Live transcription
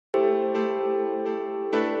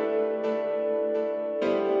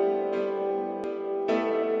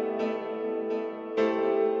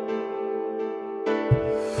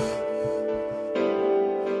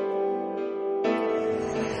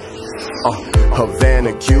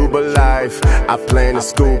Havana, Cuba life. I plan to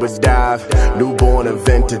scuba dive. Newborn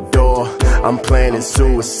Aventador. I'm planning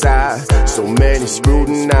suicide. So many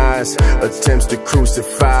scrutinize. Attempts to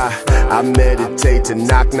crucify. I meditate to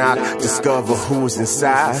knock knock. Discover who's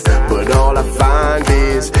inside. But all I find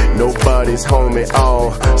is nobody's home at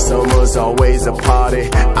all. Summer's always a party.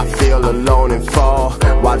 I feel alone and fall.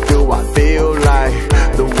 Why do I feel like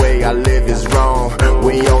the way I live is wrong?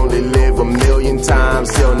 We only live a million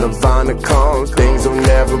times till Nirvana comes. Things will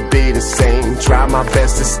never be the same. Try my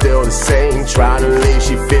best, it's still the same. Try to leave,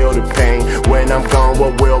 she feel the pain. When I'm gone,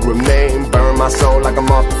 what will remain? Burn my soul like I'm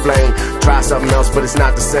off the flame. Try something else, but it's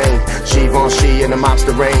not the same. Givenchy in the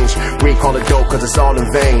mobster range. Recall the dope, cause it's all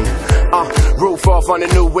in vain. Roof off on a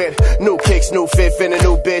new whip. New kicks, new fit, and a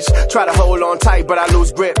new bitch. Try to hold on tight, but I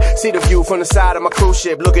lose grip. See the view from the side of my cruise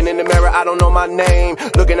ship. Looking in the mirror, I don't know my name.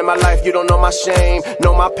 Looking at my life, you don't know my shame.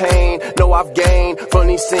 Know my pain, know I've gained from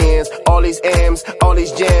these sins. All these M's, all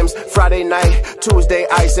these gems. Friday night, Tuesday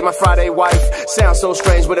ice in my Friday wife. Sounds so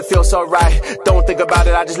strange, but it feels so right. Don't think about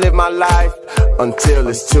it, I just live my life until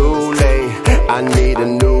it's too late. I need a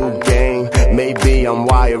new game. Maybe I'm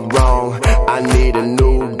wired wrong. I need a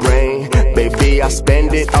new brain. Baby, I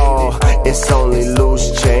spend it all. It's only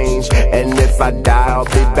loose change. And if I die, I'll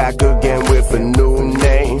be back again with a new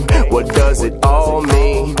name. What does it all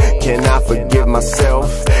mean? Can I forgive myself?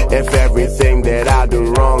 If everything that I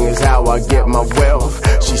do wrong is how I get my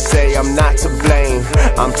wealth. She say I'm not to blame.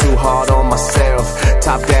 I'm too hard on myself.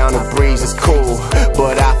 Top down, the breeze is cool,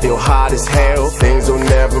 but I feel hot as hell. Things will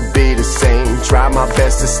never be the same. Try my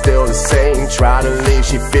best, it's still the same. Try to leave,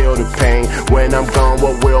 she feel the pain. When I'm gone,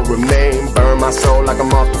 what will remain? Burn my soul like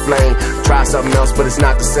I'm off the flame. Try something else, but it's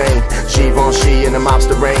not the same. Givenchy in the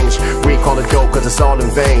mobster range. Recall the dope, cause it's all in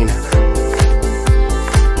vain.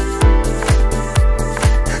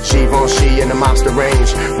 Givenchy in the mobster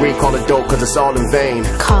range. Recall the dope, cause it's all in vain.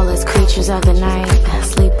 Call us creatures of the night.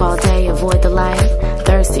 Sleep all day, avoid the light.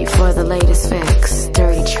 Thirsty for the latest fix.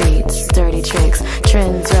 Dirty treats, dirty tricks.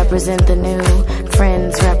 Trends represent the new.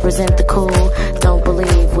 Friends represent the cool. Don't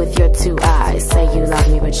believe with your two eyes. Say you love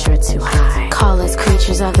me but you're too high. Call us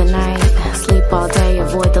creatures of the night. Sleep all day,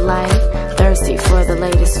 avoid the light. Thirsty for the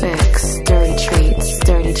latest fix. Dirty treats,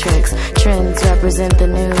 dirty tricks. Trends represent the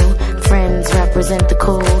new. Friends represent the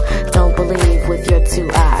cool. Don't believe with your two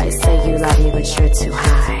eyes. Say you love me but you're too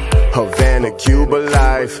high. Havana, Cuba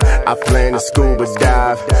life. I plan to scuba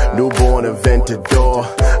dive. Newborn Aventador.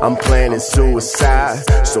 I'm planning suicide.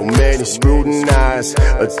 So many scrutinize.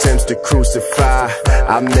 Attempts to crucify.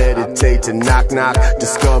 I meditate to knock knock.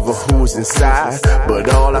 Discover who's inside. But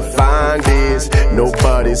all I find is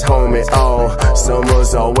nobody's home at all.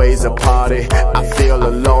 Summer's always a party. I feel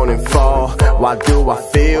alone and fall. Why do I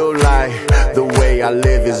feel like the way I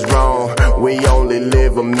live is wrong? We only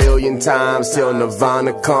live a million times till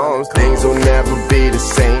Nirvana comes. Things will never be the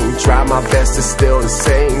same. Try my best, it's still the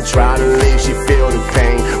same. Try to leave, she feel the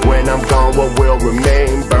pain. When I'm gone, what will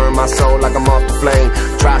remain? Burn my soul like I'm off the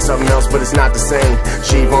flame. Try something else, but it's not the same.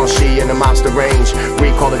 Givenchy in the mobster range.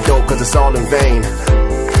 Recall the dope, cause it's all in vain.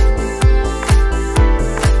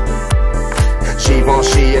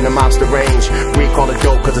 Givenchy in the mobster range. Recall the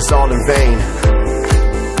dope, cause it's all in vain.